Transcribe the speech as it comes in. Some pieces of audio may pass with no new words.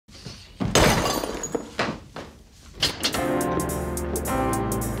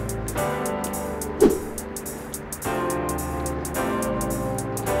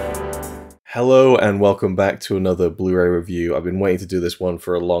and welcome back to another Blu-ray review. I've been waiting to do this one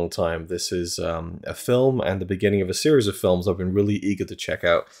for a long time. This is a film and the beginning of a series of films I've been really eager to check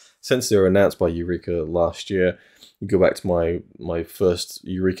out since they were announced by Eureka last year. You go back to my first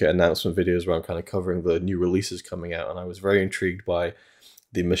Eureka announcement videos where I'm kind of covering the new releases coming out, and I was very intrigued by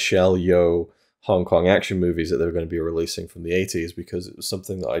the Michelle Yeoh Hong Kong action movies that they were going to be releasing from the 80s, because it was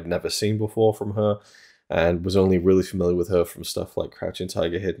something that I'd never seen before from her, and was only really familiar with her from stuff like Crouching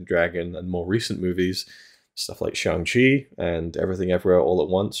Tiger, Hidden Dragon, and more recent movies, stuff like Shang-Chi and Everything Everywhere All at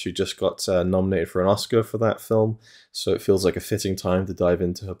Once. She just got nominated for an Oscar for that film, so it feels like a fitting time to dive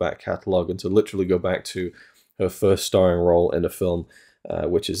into her back catalogue and to literally go back to her first starring role in a film,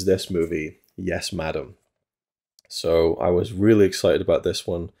 which is this movie, Yes, Madam. So I was really excited about this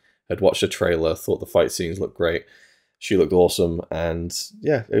one. I'd watched the trailer, thought the fight scenes looked great. She looked awesome, and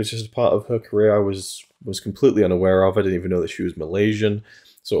yeah, it was just a part of her career I was completely unaware of. I didn't even know that she was Malaysian.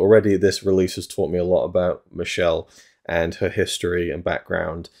 So already this release has taught me a lot about Michelle and her history and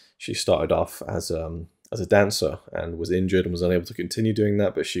background. She started off as a dancer and was injured and was unable to continue doing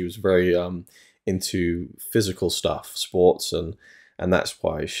that, but she was very into physical stuff, sports, and that's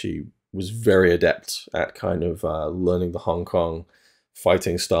why she was very adept at kind of learning the Hong Kong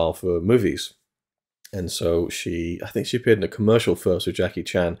fighting style for movies. And so I think she appeared in a commercial first with Jackie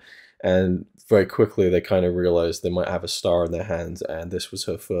Chan, and very quickly they kind of realized they might have a star in their hands, and this was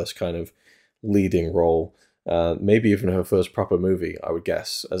her first kind of leading role, maybe even her first proper movie, I would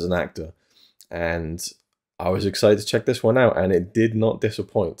guess, as an actor. And I was excited to check this one out, and it did not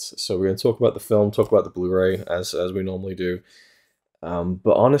disappoint. So we're going to talk about the film, talk about the Blu-ray, as we normally do.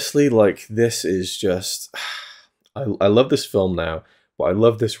 But honestly, like, this is just... I love this film now, but I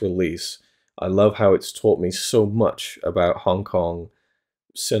love this release. I love how it's taught me so much about Hong Kong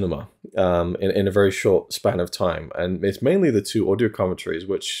cinema in a very short span of time. And it's mainly the two audio commentaries,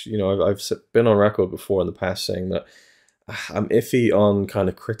 which, you know, I've been on record before in the past saying that I'm iffy on kind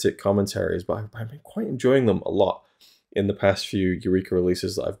of critic commentaries, but I've been quite enjoying them a lot in the past few Eureka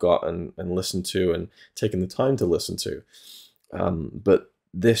releases that I've got and listened to and taken the time to listen to. But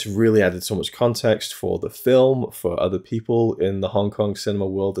this really added so much context for the film, for other people in the Hong Kong cinema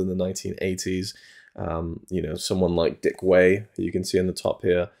world in the 1980s. You know, someone like Dick Wei, who you can see on the top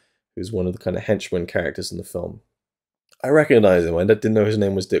here, who's one of the kind of henchman characters in the film. I recognize him. I didn't know his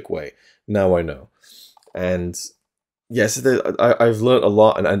name was Dick Wei. Now I know. And yes, I've learned a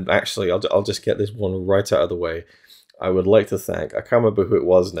lot, and actually, I'll just get this one right out of the way. I would like to thank, I can't remember who it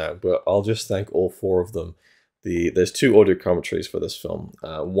was now, but I'll just thank all four of them. There's two audio commentaries for this film.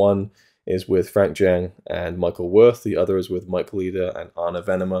 One is with Frank Jiang and Michael Worth. The other is with Mike Leader and Anna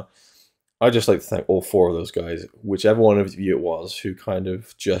Venema. I'd just like to thank all four of those guys, whichever one of you it was, who kind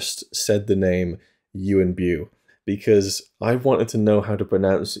of just said the name Ewan Bew, because I wanted to know how to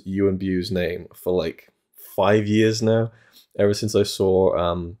pronounce Ewan Bew's name for like 5 years now, ever since I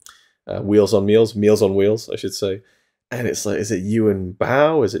saw Meals on Wheels, I should say. And it's like, is it Ewan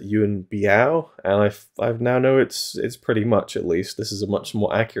Bao? Is it Ewan Biao? And I've now know it's pretty much, at least, this is a much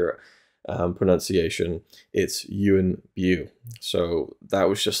more accurate pronunciation. It's Ewan Bew. So that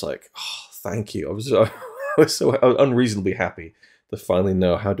was just like, oh, thank you. I was so unreasonably happy to finally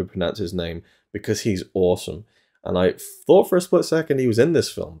know how to pronounce his name, because he's awesome. And I thought for a split second he was in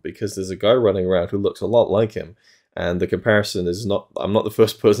this film, because there's a guy running around who looks a lot like him. And the comparison is not, I'm not the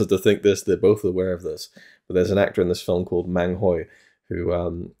first person to think this, they're both aware of this. But there's an actor in this film called Mang Hoi,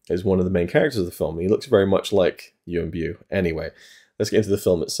 who is one of the main characters of the film. He looks very much like Ewan Bew. Anyway, let's get into the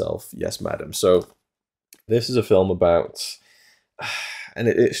film itself. Yes, Madam. So this is a film about, and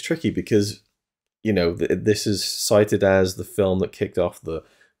it's tricky because, you know, this is cited as the film that kicked off the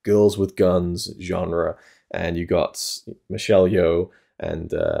girls with guns genre. And you got Michelle Yeoh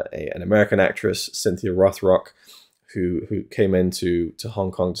and an American actress, Cynthia Rothrock, who came into Hong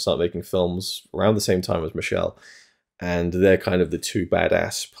Kong to start making films around the same time as Michelle. And they're kind of the two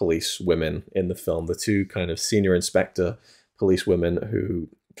badass police women in the film, the two kind of senior inspector police women who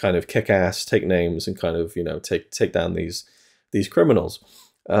kind of kick ass, take names, and kind of, you know, take down these criminals.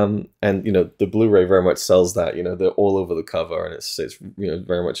 And, you know, the Blu-ray very much sells that. You know, they're all over the cover, and it's you know,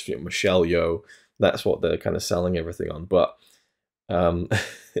 very much, you know, Michelle Yeoh. That's what they're kind of selling everything on. But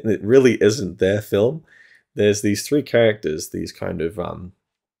it really isn't their film. There's these three characters, these kind of,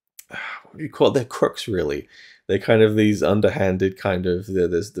 what do you call it? They're crooks, really. They're kind of these underhanded kind of,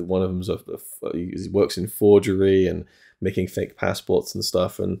 there's one of them's he works in forgery and making fake passports and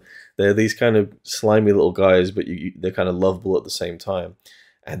stuff. And they're these kind of slimy little guys, but they're kind of lovable at the same time.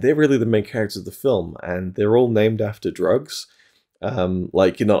 And they're really the main characters of the film. And they're all named after drugs.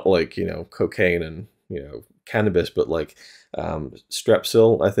 Like, you're not like, you know, cocaine and, you know, cannabis, but like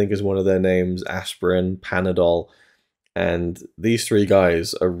Strepsil, I think is one of their names, aspirin, Panadol. And these three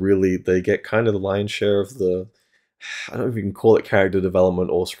guys are really, they get kind of the lion's share of the, I don't know if you can call it character development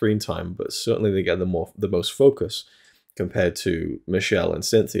or screen time, but certainly they get the most focus compared to Michelle and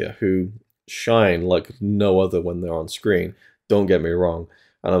Cynthia, who shine like no other when they're on screen. Don't get me wrong.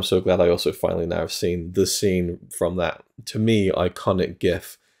 And I'm so glad I also finally now have seen the scene from that, to me, iconic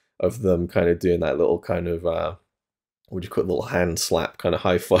gif of them kind of doing that little kind of, what do you call it, little hand slap, kind of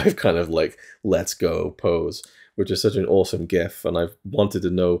high five, kind of like, let's go pose, which is such an awesome gif. And I've wanted to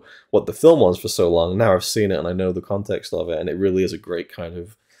know what the film was for so long. Now I've seen it and I know the context of it. And it really is a great kind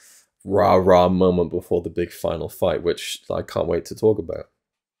of rah-rah moment before the big final fight, which I can't wait to talk about.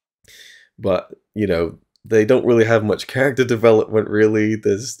 But, you know, they don't really have much character development, really.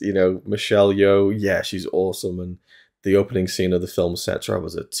 There's, you know, Michelle Yeoh, yeah, she's awesome. And the opening scene of the film Cetra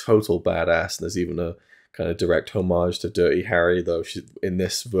was a total badass. And there's even a kind of direct homage to Dirty Harry, though in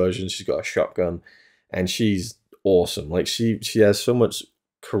this version, she's got a shotgun. And she's awesome. Like, she has so much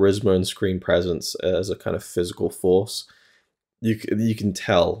charisma and screen presence as a kind of physical force. You can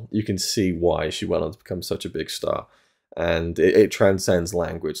tell, you can see why she went on to become such a big star. And it transcends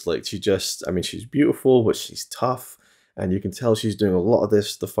language. Like, she just, I mean, she's beautiful, but she's tough. And you can tell she's doing a lot of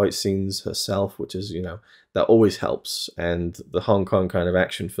the fight scenes herself, which is, you know, that always helps. And the Hong Kong kind of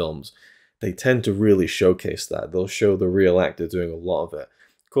action films, they tend to really showcase that. They'll show the real actor doing a lot of it.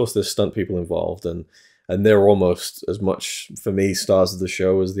 Of course, there's stunt people involved, and they're almost as much, for me, stars of the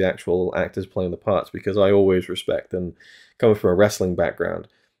show as the actual actors playing the parts, because I always respect, and coming from a wrestling background,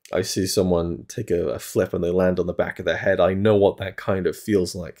 I see someone take a flip and they land on the back of their head. I know what that kind of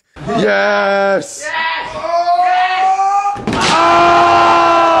feels like. Yes! Yes!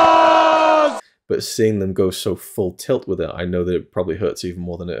 But seeing them go so full tilt with it, I know that it probably hurts even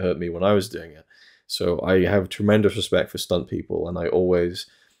more than it hurt me when I was doing it. So I have tremendous respect for stunt people, and I always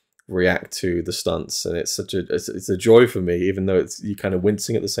react to the stunts, and it's a joy for me, even though you're kind of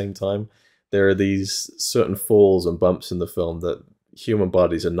wincing at the same time. There are these certain falls and bumps in the film that human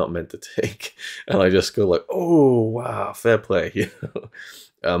bodies are not meant to take, and I just go like, oh wow, fair play, you know.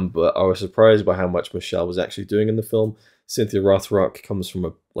 But I was surprised by how much Michelle was actually doing in the film. Cynthia Rothrock comes from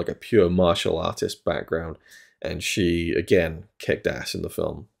a pure martial artist background, and she again kicked ass in the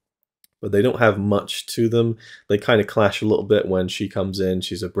film. But they don't have much to them. They kind of clash a little bit when she comes in.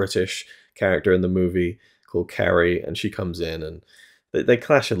 She's a British character in the movie called Carrie, and she comes in, and they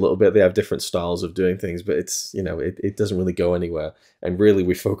clash a little bit. They have different styles of doing things, but it's, you know, it doesn't really go anywhere. And really,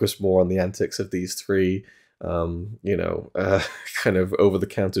 we focus more on the antics of these three, you know, kind of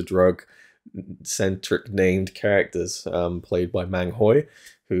over-the-counter drug-centric named characters, played by Mang Hoi,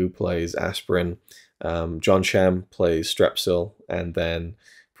 who plays Aspirin. John Sham plays Strepsil, and then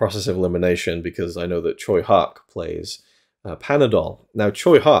Process of Elimination, because I know that Choi Hak plays Panadol. Now,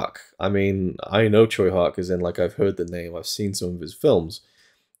 Choi Hak, I mean, I know Choi Hak as in, like, I've heard the name, I've seen some of his films,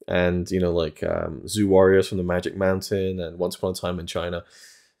 and, you know, like Zoo Warriors from the Magic Mountain and Once Upon a Time in China.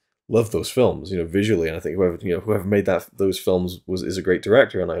 Love those films, you know, visually, and I think whoever made those films is a great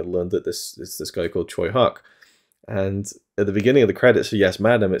director. And I learned that it's this guy called Choi Hak, and at the beginning of the credits for Yes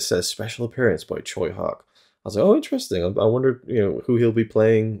Madam, it says special appearance by Choi Hak. I was like, oh, interesting. I wonder, you know, who he'll be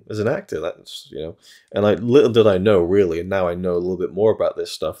playing as an actor. That's, you know, and little did I know, really, and now I know a little bit more about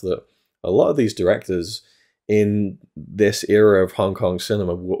this stuff, that a lot of these directors in this era of Hong Kong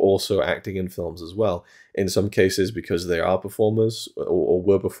cinema were also acting in films as well. In some cases because they are performers, or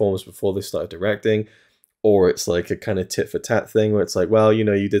were performers before they started directing, or it's like a kind of tit-for-tat thing where it's like, well, you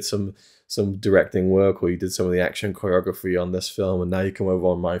know, you did some directing work, or you did some of the action choreography on this film, and now you come over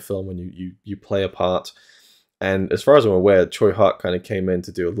on my film and you play a part. And as far as I'm aware, Choi Hak kind of came in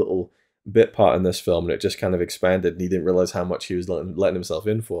to do a little bit part in this film, and it just kind of expanded, and he didn't realize how much he was letting himself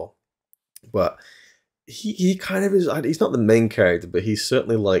in for. But he kind of is, he's not the main character, but he's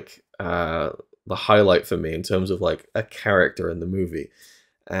certainly like the highlight for me in terms of like a character in the movie.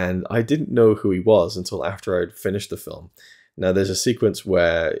 And I didn't know who he was until after I'd finished the film. Now, there's a sequence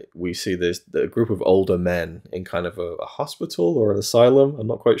where we see the group of older men in kind of a hospital or an asylum, I'm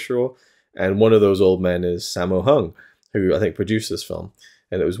not quite sure. And one of those old men is Sammo Hung, who I think produced this film.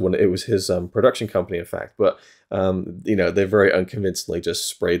 And it was his production company, in fact. But, you know, they very unconvincingly just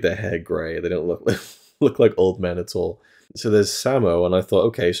sprayed their hair gray. They don't look like old men at all. So there's Sammo, and I thought,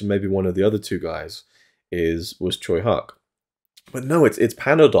 okay, so maybe one of the other two guys was Choi Hak. But no, it's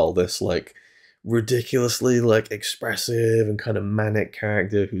Panadol, this like ridiculously like expressive and kind of manic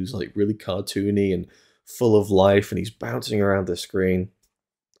character who's like really cartoony and full of life, and he's bouncing around the screen.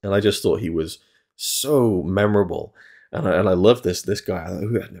 And I just thought he was so memorable. and I love this guy.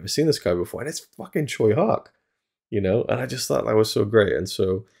 I've never seen this guy before, and it's fucking Choi Hark, you know. And I just thought that was so great, and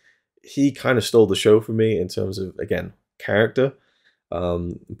so he kind of stole the show for me in terms of, again, character.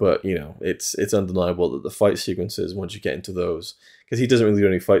 But you know, it's undeniable that the fight sequences, once you get into those, because he doesn't really do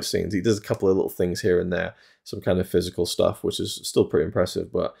any fight scenes, he does a couple of little things here and there, some kind of physical stuff, which is still pretty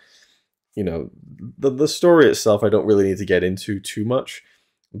impressive. But you know, the story itself, I don't really need to get into too much.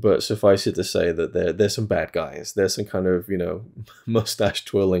 But suffice it to say that there's some bad guys. There's some kind of, you know, mustache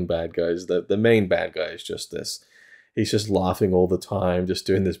twirling bad guys. The main bad guy is just this. He's just laughing all the time, just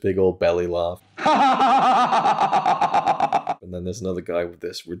doing this big old belly laugh. And then there's another guy with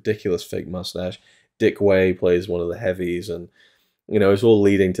this ridiculous fake mustache. Dick Way plays one of the heavies, and you know, it's all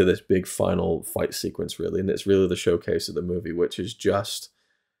leading to this big final fight sequence, really. And it's really the showcase of the movie, which is just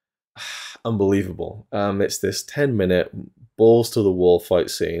unbelievable. It's this 10-minute balls to the wall fight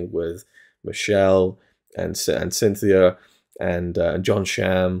scene with Michelle and Cynthia and John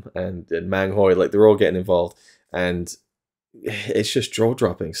Sham and Mang Hoi. Like, they're all getting involved, and it's just jaw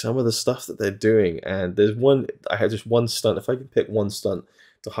dropping, some of the stuff that they're doing. And I had just one stunt, if I could pick one stunt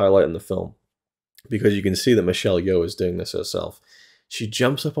to highlight in the film, because you can see that Michelle Yeoh is doing this herself. She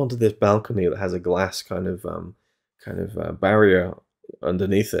jumps up onto this balcony that has a glass kind of barrier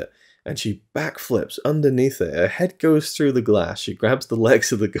underneath it, and she backflips underneath it. Her head goes through the glass. She grabs the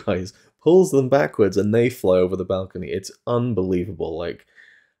legs of the guys, pulls them backwards, and they fly over the balcony. It's unbelievable. Like,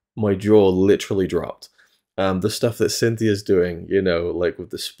 my jaw literally dropped. The stuff that Cynthia's doing, you know, like with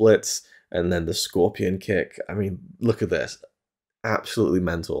the splits and then the scorpion kick. I mean, look at this. Absolutely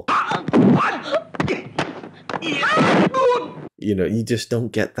mental. You know, you just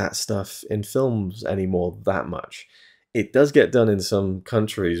don't get that stuff in films anymore that much. It does get done in some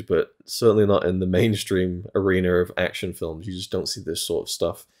countries, but certainly not in the mainstream arena of action films. You just don't see this sort of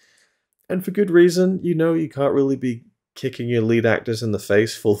stuff. And for good reason. You know, you can't really be kicking your lead actors in the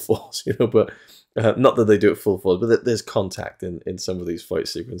face full force, you know, but not that they do it full force, but there's contact in some of these fight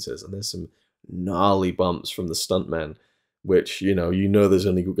sequences, and there's some gnarly bumps from the stuntmen, which, you know there's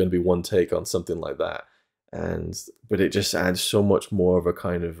only going to be one take on something like that. But it just adds so much more of a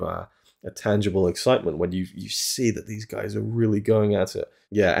kind of a tangible excitement when you see that these guys are really going at it.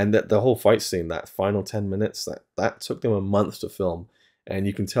 Yeah, and the whole fight scene, that final 10 minutes, that took them a month to film, and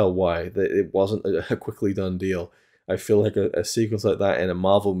you can tell why. That it wasn't a quickly done deal. I feel like a sequence like that in a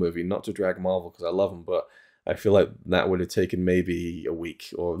Marvel movie, not to drag Marvel because I love them, but I feel like that would have taken maybe a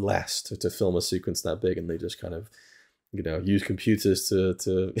week or less to film a sequence that big, and they just kind of, you know, use computers to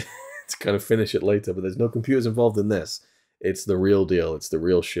to kind of finish it later. But there's no computers involved in this. It's the real deal. It's the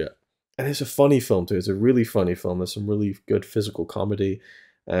real shit. And it's a funny film too. It's a really funny film. There's some really good physical comedy,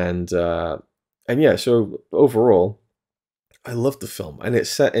 and yeah. So overall, I love the film, and it's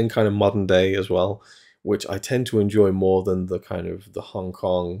set in kind of modern day as well, which I tend to enjoy more than the kind of the Hong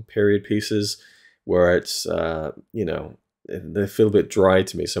Kong period pieces, where it's you know, they feel a bit dry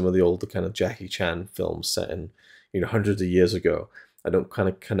to me. Some of the older kind of Jackie Chan films set in, you know, hundreds of years ago, I don't kind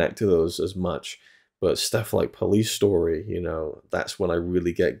of connect to those as much. But stuff like Police Story, you know, that's when I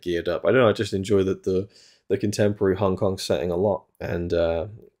really get geared up. I don't know, I just enjoy the contemporary Hong Kong setting a lot, and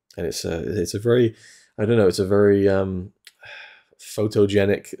it's a very, I don't know, it's a very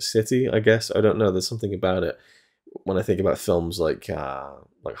photogenic city, I guess. I don't know, there's something about it when I think about films like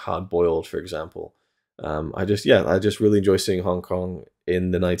Hard Boiled, for example. I just really enjoy seeing Hong Kong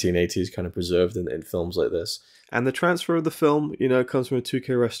in the 1980s kind of preserved in films like this. And the transfer of the film, you know, comes from a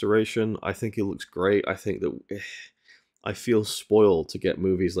 2K restoration. I think it looks great. I think that I feel spoiled to get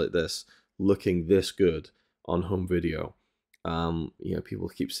movies like this looking this good on home video. You know, people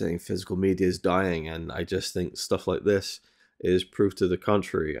keep saying physical media is dying, and I just think stuff like this is proof to the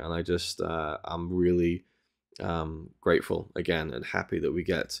contrary. And I just, I'm really grateful again and happy that we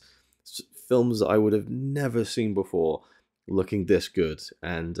get films that I would have never seen before looking this good.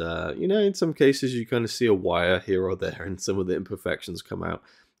 And you know, in some cases you kind of see a wire here or there, and some of the imperfections come out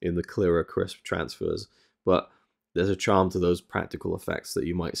in the clearer, crisp transfers, but there's a charm to those practical effects that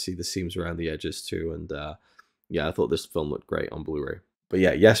you might see the seams around the edges too. And yeah, I thought this film looked great on Blu-ray. But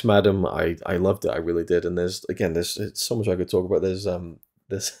yeah, Yes Madam, I loved it. I really did. And there's so much I could talk about. There's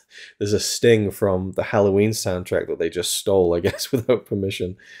a sting from the Halloween soundtrack that they just stole, I guess, without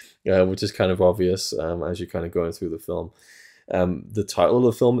permission, which is kind of obvious as you're kind of going through the film. The title of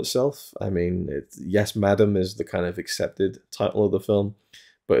the film itself, I mean, Yes Madam is the kind of accepted title of the film,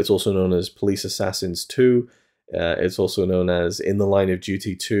 but it's also known as Police Assassins 2. It's also known as In the Line of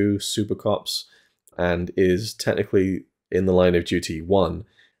Duty 2, Super Cops, and is technically In the Line of Duty 1.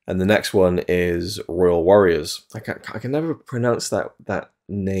 And the next one is Royal Warriors. I can never pronounce that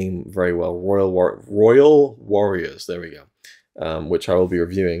name very well, Royal Warriors. There we go, which I will be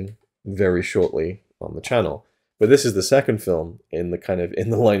reviewing very shortly on the channel. But this is the second film in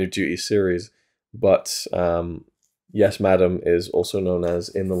the Line of Duty series. But Yes, Madam is also known as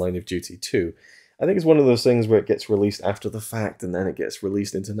In the Line of Duty 2. I think it's one of those things where it gets released after the fact, and then it gets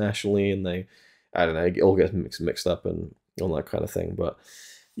released internationally, and I don't know, it all gets mixed up and all that kind of thing. But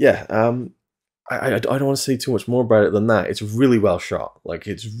yeah, I don't want to say too much more about it than that. It's really well shot. Like,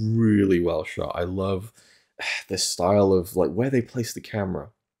 it's really well shot. I love this style of like where they place the camera.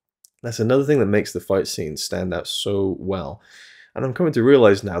 That's another thing that makes the fight scenes stand out so well. And I'm coming to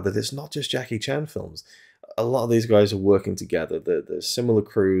realize now that it's not just Jackie Chan films. A lot of these guys are working together. There's similar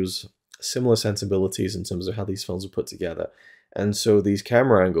crews, similar sensibilities in terms of how these films are put together. And so these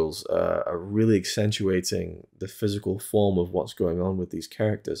camera angles are really accentuating the physical form of what's going on with these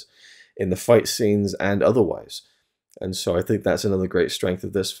characters in the fight scenes and otherwise. And so I think that's another great strength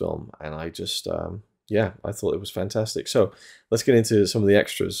of this film. And I just, yeah, I thought it was fantastic. So let's get into some of the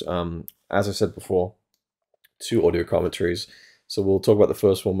extras. As I said before, 2 audio commentaries. So we'll talk about the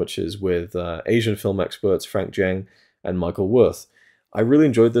first one, which is with Asian film experts Frank Zheng and Michael Worth. I really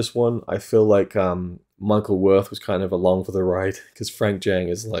enjoyed this one. I feel like Michael Worth was kind of along for the ride because Frank Zheng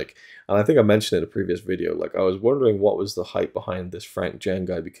is like, and I think I mentioned in a previous video, like I was wondering what was the hype behind this Frank Zheng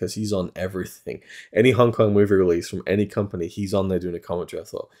guy because he's on everything. Any Hong Kong movie release from any company, he's on there doing a commentary. I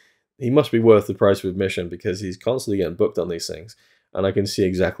thought, he must be worth the price of admission because he's constantly getting booked on these things. And I can see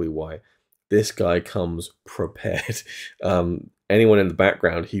exactly why. This guy comes prepared. Anyone in the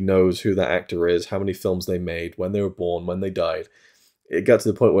background, he knows who that actor is, how many films they made, when they were born, when they died. It got to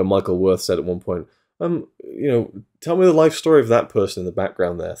the point where Michael Worth said at one point, you know, tell me the life story of that person in the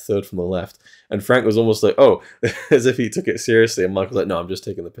background there, third from the left. And Frank was almost like, oh, as if he took it seriously. And Michael's like, no, I'm just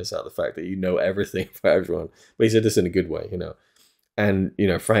taking the piss out of the fact that you know everything about everyone. But he said this in a good way, you know. And, you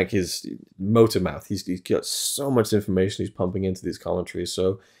know, Frank is motor mouth. He's got so much information he's pumping into these commentaries.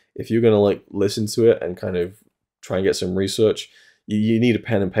 So if you're going to like listen to it and kind of try and get some research, you need a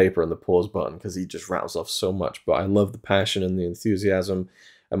pen and paper and the pause button because he just rattles off so much. But I love the passion and the enthusiasm.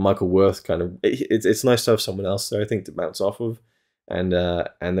 And Michael Worth kind of, it's nice to have someone else there, I think, to bounce off of. And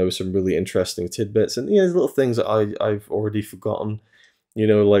there were some really interesting tidbits and, you know, little things that I've already forgotten, you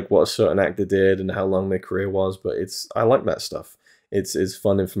know, like what a certain actor did and how long their career was. But I like that stuff. It's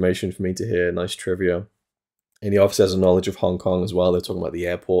fun information for me to hear, nice trivia. And he obviously has a knowledge of Hong Kong as well. They're talking about the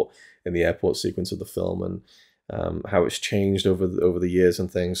airport and the airport sequence of the film and how it's changed over the years and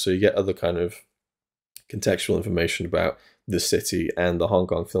things. So you get other kind of contextual information about the city and the Hong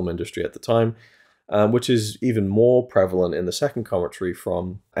Kong film industry at the time, which is even more prevalent in the second commentary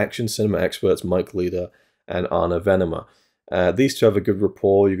from action cinema experts Mike Leader and Anna Venema. These two have a good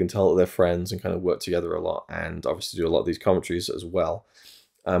rapport. You can tell that they're friends and kind of work together a lot, and obviously do a lot of these commentaries as well.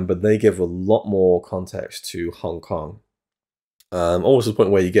 But they give a lot more context to Hong Kong. Almost to the point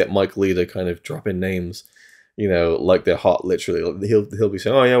where you get Mike Leader kind of dropping names, you know, like they're hot, literally. He'll be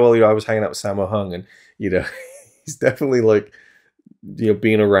saying, oh yeah, well, you know, I was hanging out with Sammo Hung, and, you know, he's definitely like, you know,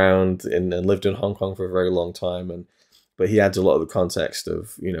 been around and lived in Hong Kong for a very long time. But he adds a lot of the context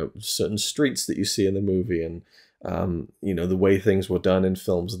of, you know, certain streets that you see in the movie and, you know, the way things were done in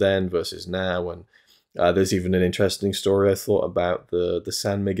films then versus now. And there's even an interesting story I thought about the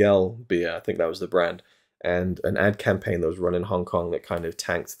San Miguel beer. I think that was the brand, and an ad campaign that was run in Hong Kong that kind of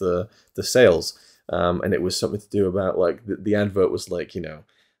tanked the sales. And it was something to do about like the advert was like, you know,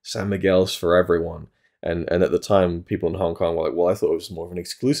 San Miguel's for everyone. And at the time, people in Hong Kong were like, well, I thought it was more of an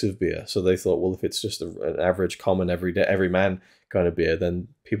exclusive beer. So they thought, well, if it's just an average, common, every man kind of beer, then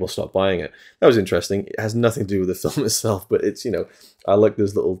people stop buying it. That was interesting. It has nothing to do with the film itself, but it's, you know, I like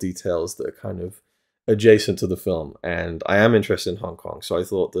those little details that are kind of adjacent to the film. And I am interested in Hong Kong, so I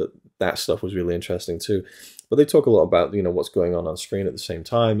thought that stuff was really interesting too. But they talk a lot about, you know, what's going on screen at the same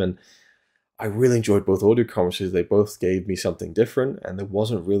time. And I really enjoyed both audio commentaries. They both gave me something different, and there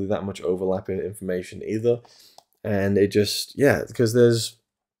wasn't really that much overlapping information either. And it just, yeah, because there's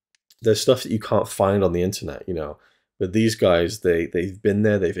stuff that you can't find on the internet, you know. But these guys, they've been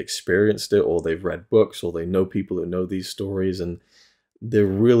there, they've experienced it, or they've read books, or they know people who know these stories, and they're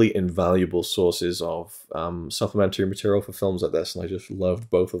really invaluable sources of supplementary material for films like this. And I just loved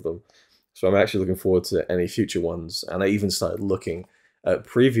both of them. So I'm actually looking forward to any future ones. And I even started looking at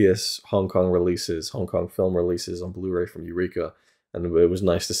previous Hong Kong releases, Hong Kong film releases on Blu-ray from Eureka. And it was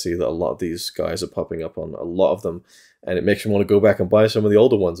nice to see that a lot of these guys are popping up on a lot of them. And it makes me want to go back and buy some of the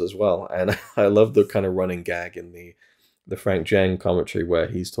older ones as well. And I love the kind of running gag in the Frank Zheng commentary where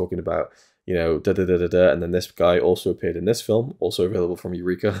he's talking about, you know, da da da da da, and then this guy also appeared in this film, also available from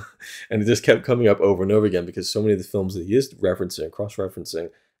Eureka, and it just kept coming up over and over again because so many of the films that he is referencing, cross-referencing,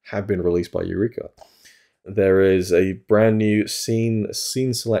 have been released by Eureka. There is a brand new scene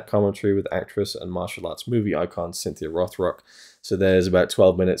select commentary with actress and martial arts movie icon Cynthia Rothrock. So there's about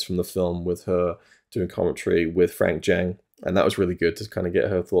 12 minutes from the film with her doing commentary with Frank Zhang, and that was really good to kind of get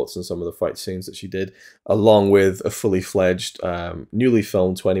her thoughts on some of the fight scenes that she did, along with a fully fledged, newly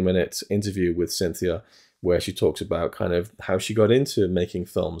filmed 20-minute interview with Cynthia, where she talks about kind of how she got into making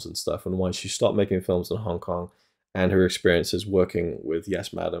films and stuff, and why she stopped making films in Hong Kong, and her experiences working with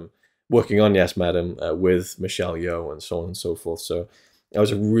working on Yes Madam with Michelle Yeoh and so on and so forth. So that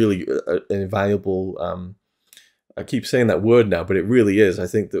was a really invaluable, I keep saying that word now, but it really is. I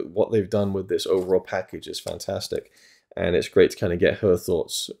think that what they've done with this overall package is fantastic. And it's great to kind of get her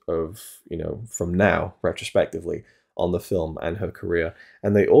thoughts of, you know, from now, retrospectively, on the film and her career.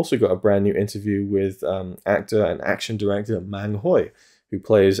 And they also got a brand new interview with actor and action director Mang Hoi, who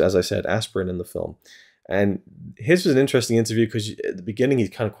plays, as I said, Aspirin in the film. And his was an interesting interview because at the beginning he's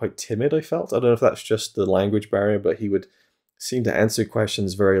kind of quite timid, I felt. I don't know if that's just the language barrier, but he would seem to answer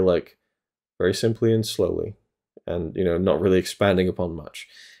questions very simply and slowly, and, you know, not really expanding upon much.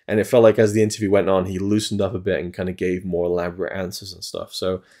 And it felt like as the interview went on, he loosened up a bit and kind of gave more elaborate answers and stuff.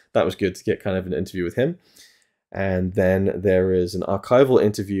 So that was good to get kind of an interview with him. And then there is an archival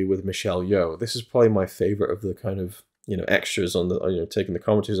interview with Michelle Yeoh. This is probably my favorite of the kind of, you know, extras on the, you know, taking the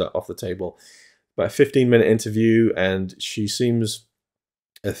commentaries off the table. About a 15-minute interview, and she seems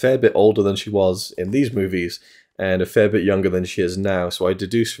a fair bit older than she was in these movies and a fair bit younger than she is now. So I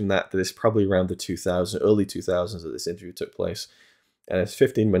deduce from that it's probably around the early 2000s that this interview took place. And it's a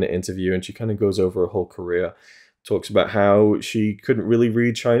 15-minute interview, and she kind of goes over her whole career, talks about how she couldn't really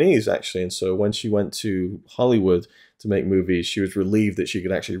read Chinese, actually. And so when she went to Hollywood to make movies, she was relieved that she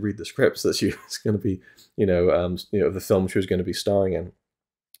could actually read the scripts that she was going to be, the film she was going to be starring in.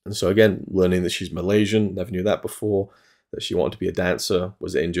 And so again, learning that she's Malaysian, never knew that before, that she wanted to be a dancer,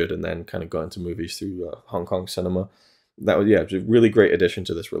 was injured, and then kind of got into movies through Hong Kong cinema. That was, yeah, it was a really great addition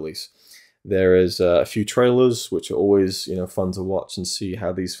to this release. There is a few trailers, which are always, you know, fun to watch and see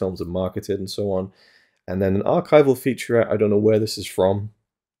how these films are marketed and so on. And then an archival featurette, I don't know where this is from.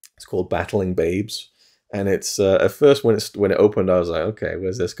 It's called Battling Babes. And it's, at first when it opened, I was like, okay,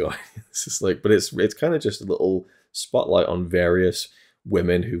 where's this going? It's just like, but it's kind of just a little spotlight on various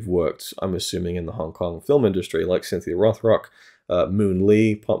women who've worked, I'm assuming, in the Hong Kong film industry, like Cynthia Rothrock. Moon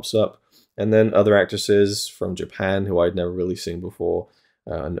Lee pops up, and then other actresses from Japan who I'd never really seen before.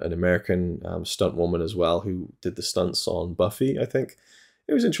 An American stunt woman as well who did the stunts on Buffy, I think.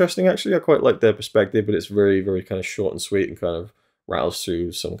 It was interesting, actually. I quite liked their perspective, but it's very, very kind of short and sweet and kind of rattles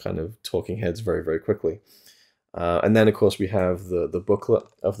through some kind of talking heads very, very quickly. And then, of course, we have the booklet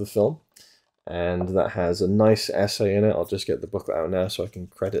of the film, and that has a nice essay in it. I'll just get the booklet out now so I can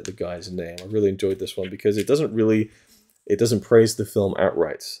credit the guy's name. I really enjoyed this one because it doesn't praise the film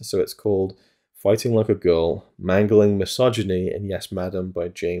outright. So it's called Fighting Like a Girl, Mangling Misogyny in Yes Madam by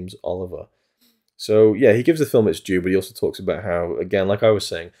James Oliver. So yeah, he gives the film its due, but he also talks about how, again, like I was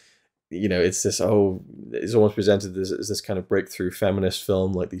saying, you know, it's this, it's almost presented as this kind of breakthrough feminist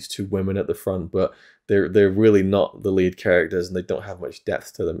film, like these two women at the front, but they're really not the lead characters, and they don't have much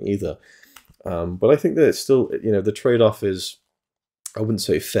depth to them either. But I think that it's still, you know, the trade-off is, I wouldn't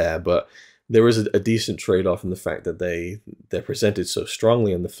say fair, but there is a decent trade-off in the fact that they're presented so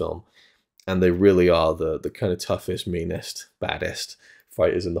strongly in the film, and they really are the kind of toughest, meanest, baddest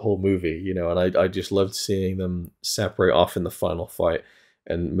fighters in the whole movie, you know, and I just loved seeing them separate off in the final fight,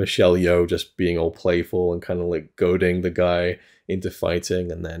 and Michelle Yeoh just being all playful and kind of like goading the guy into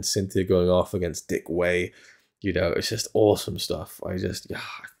fighting, and then Cynthia going off against Dick Wei. You know, it's just awesome stuff. I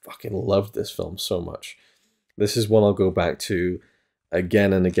fucking loved this film so much. This is one I'll go back to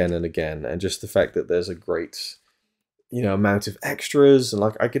again and again and again, and just the fact that there's a great, you know, amount of extras, and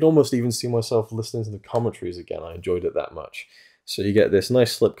like I could almost even see myself listening to the commentaries again. I enjoyed it that much. So you get this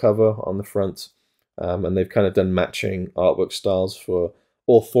nice slipcover on the front, and they've kind of done matching artwork styles for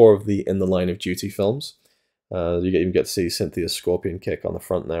all four of the In the Line of Duty films. You even get to see Cynthia's scorpion kick on the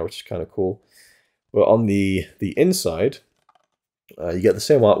front now, which is kind of cool. But on the inside, you get the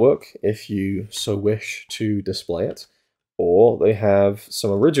same artwork if you so wish to display it, or they have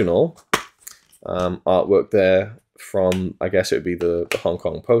some original artwork there from, I guess it would be the Hong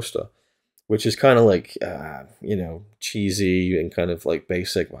Kong poster, which is kind of like, you know, cheesy and kind of like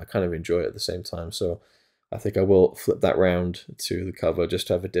basic, but I kind of enjoy it at the same time. So I think I will flip that round to the cover just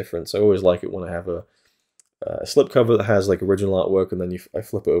to have a difference. I always like it when I have a slipcover that has like original artwork, and then I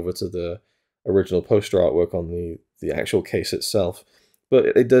flip it over to the original poster artwork on the actual case itself. but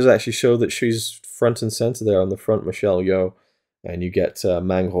it does actually show that she's front and center there on the front, Michelle Yeoh, and you get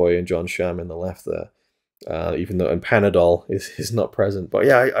Mang Hoi and John Sham in the left there. Even though and Panadol is not present, but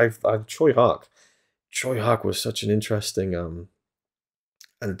yeah, I've Choi Hawk. Choi Hawk was such an interesting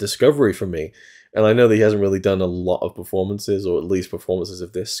a discovery for me. And I know that he hasn't really done a lot of performances, or at least performances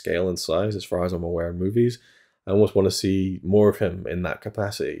of this scale and size, as far as I'm aware, in movies. I almost want to see more of him in that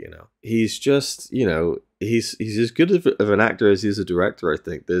capacity, you know. He's just, you know, he's as good of an actor as he is a director, I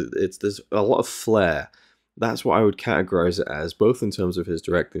think. There's a lot of flair. That's what I would categorize it as, both in terms of his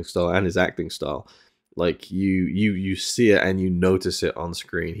directing style and his acting style. Like, you see it and you notice it on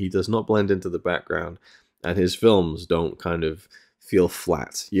screen. He does not blend into the background, and his films don't kind of feel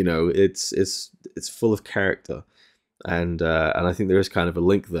flat. You know, it's full of character, and I think there is kind of a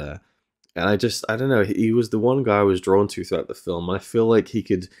link there. And I don't know, he was the one guy I was drawn to throughout the film. I feel like he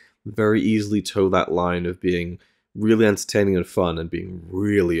could very easily toe that line of being really entertaining and fun and being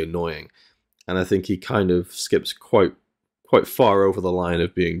really annoying. And I think he kind of skips quite far over the line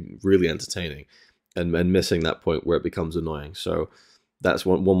of being really entertaining and missing that point where it becomes annoying. So that's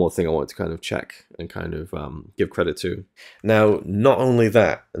one more thing I want to kind of check and kind of give credit to. Now, not only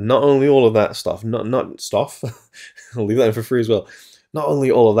all of that stuff, not stuff, I'll leave that in for free as well. Not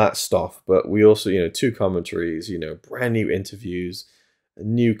only all of that stuff, but we also, you know, 2 commentaries, you know, brand new interviews, a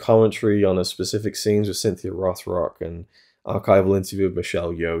new commentary on a specific scenes with Cynthia Rothrock, and archival interview with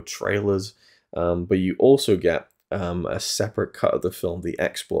Michelle Yeoh, trailers, but you also get a separate cut of the film, the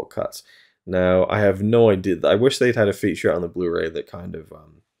export cuts. Now, I have no idea. I wish they'd had a feature on the Blu-ray that kind of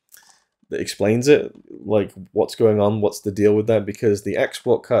that explains it, like what's going on, what's the deal with that, because the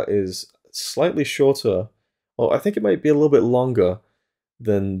export cut is slightly shorter. Well, I think it might be a little bit longer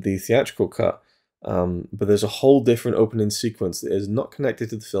than the theatrical cut, but there's a whole different opening sequence that is not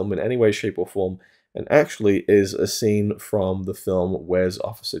connected to the film in any way, shape, or form, and actually is a scene from the film Where's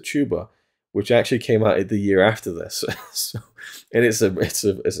Officer Chuba, which actually came out the year after this. So, and it's a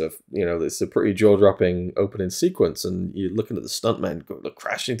you know, it's a pretty jaw-dropping opening sequence, and you're looking at the stuntman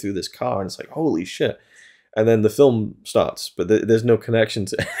crashing through this car, and it's like, holy shit. And then the film starts, but there's no connection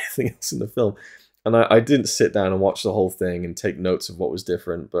to anything else in the film. And I didn't sit down and watch the whole thing and take notes of what was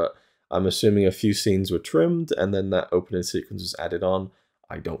different, but I'm assuming a few scenes were trimmed, and then that opening sequence was added on.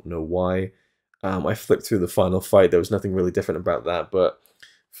 I don't know why. I flipped through the final fight. There was nothing really different about that, but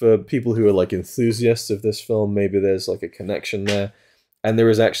for people who are like enthusiasts of this film, maybe there's like a connection there. And there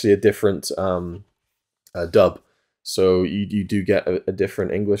is actually a different dub. So you do get a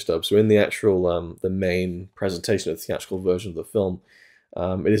different English dub. So in the actual, the main presentation of the theatrical version of the film,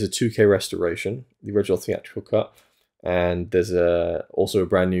 it is a 2K restoration, the original theatrical cut. And there's also a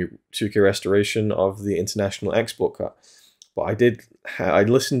brand new 2K restoration of the international export cut. But I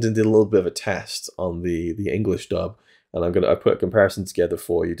listened and did a little bit of a test on the English dub, and I put a comparison together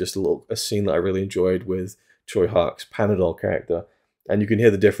for you, just a scene that I really enjoyed with Choi Hawk's Panadol character, and you can hear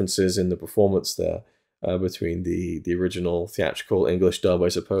the differences in the performance there between the original theatrical English dub, I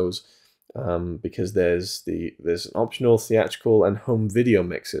suppose, because there's an optional theatrical and home video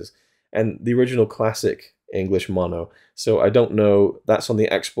mixes, and the original classic English mono. So I don't know, that's on the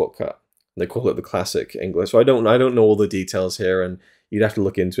export cut. They call it the classic English. So I don't know all the details here, and you'd have to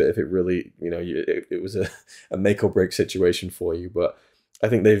look into it if it really, you know, it was a make or break situation for you. But I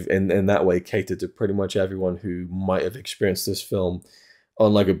think they've in that way catered to pretty much everyone who might have experienced this film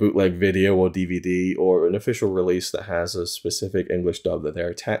on like a bootleg video or DVD or an official release that has a specific English dub that they're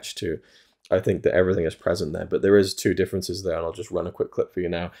attached to. I think that everything is present there, but there is 2 differences there, and I'll just run a quick clip for you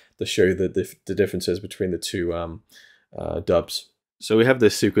now to show you the differences between the 2 dubs. So we have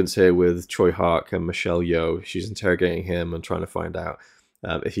this sequence here with Choi Hawk and Michelle Yeoh. She's interrogating him and trying to find out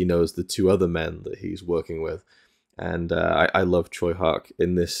if he knows the 2 other men that he's working with. And I love Choi Hawk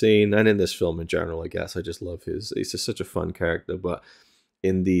in this scene and in this film in general, I guess. I just love he's just such a fun character. But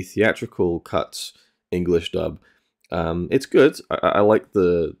in the theatrical cut English dub, it's good. I like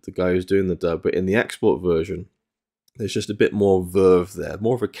the guy who's doing the dub, but in the export version, there's just a bit more verve there,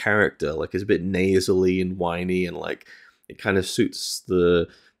 more of a character. Like, it's a bit nasally and whiny, and like it kind of suits the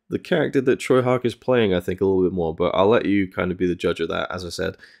character that Choi Hawk is playing, I think, a little bit more. But I'll let you kind of be the judge of that, as I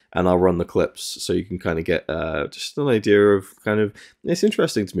said, and I'll run the clips so you can kind of get just an idea of kind of, it's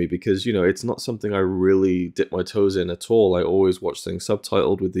interesting to me because, you know, it's not something I really dip my toes in at all. I always watch things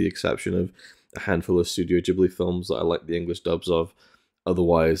subtitled, with the exception of a handful of Studio Ghibli films that I like the English dubs of.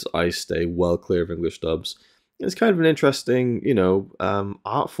 Otherwise, I stay well clear of English dubs. It's kind of an interesting, you know,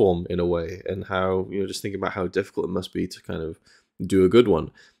 art form in a way, and how, you know, just thinking about how difficult it must be to kind of do a good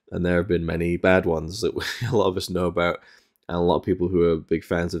one. And there have been many bad ones that a lot of us know about, and a lot of people who are big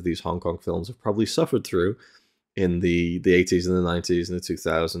fans of these Hong Kong films have probably suffered through. in the 80s and the 90s and the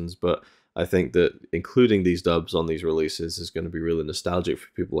 2000s, but I think that including these dubs on these releases is going to be really nostalgic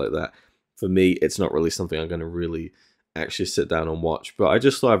for people like that. For me, it's not really something I'm going to really actually sit down and watch, but I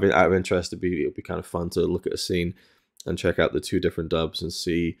just thought out of interest it'd be kind of fun to look at a scene and check out the two different dubs and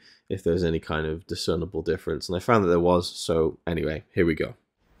see if there's any kind of discernible difference. And I found that there was, so anyway, here we go.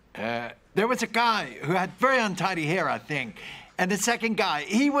 There was a guy who had very untidy hair, I think. And the second guy,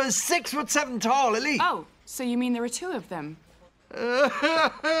 he was 6'7" tall, at least. Oh, so you mean there were two of them? What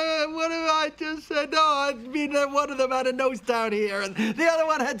have I just said? No, I mean that one of them had a nose down here, and the other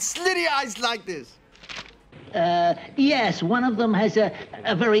one had slitty eyes like this. Yes, one of them has a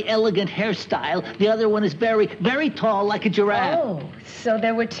very elegant hairstyle. The other one is very, very tall, like a giraffe. Oh, so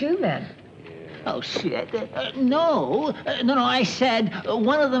there were two men. Oh, shit. No, I said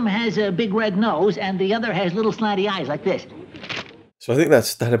one of them has a big red nose, and the other has little slanty eyes like this. So I think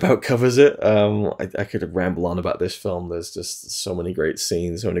that about covers it. I could ramble on about this film. There's just so many great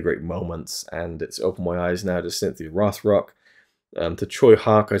scenes, so many great moments, and it's opened my eyes now to Cynthia Rothrock, to Choi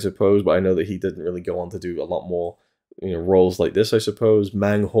Hark, I suppose, but I know that he didn't really go on to do a lot more, roles like this, I suppose.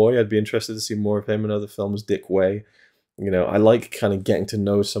 Mang Hoi, I'd be interested to see more of him in other films. Dick Wei. I like kind of getting to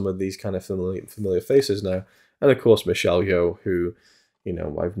know some of these kind of familiar faces now. And of course, Michelle Yeoh, who,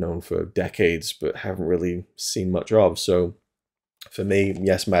 I've known for decades, but haven't really seen much of. So for me,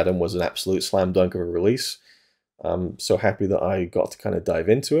 Yes, Madam was an absolute slam dunk of a release. I'm so happy that I got to kind of dive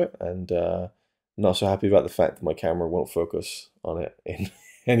into it, and not so happy about the fact that my camera won't focus on it in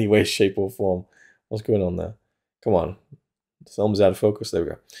any way, shape, or form. What's going on there? Come on. The film's out of focus. There we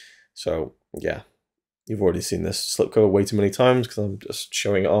go. So, yeah. You've already seen this slipcover way too many times because I'm just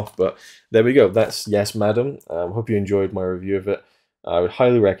showing it off. But there we go. That's Yes, Madam. Hope you enjoyed my review of it. I would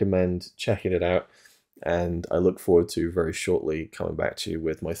highly recommend checking it out. And I look forward to very shortly coming back to you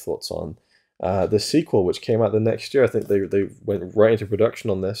with my thoughts on the sequel, which came out the next year. I think they went right into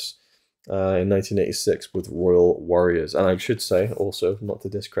production on this in 1986 with Royal Warriors. And I should say also, not to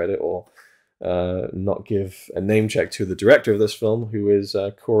discredit or not give a name check to the director of this film, who is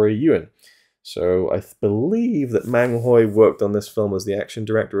Corey Yuen. So I believe that Mang Hoi worked on this film as the action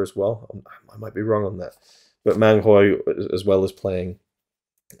director as well. I might be wrong on that. But Mang Hoi, as well as playing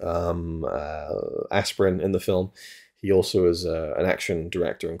Aspirin in the film, he also is an action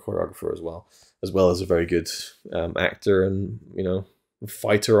director and choreographer as well as a very good actor and,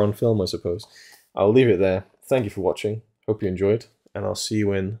 fighter on film, I suppose. I'll leave it there. Thank you for watching. Hope you enjoyed, and I'll see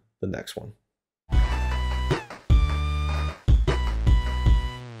you in the next one.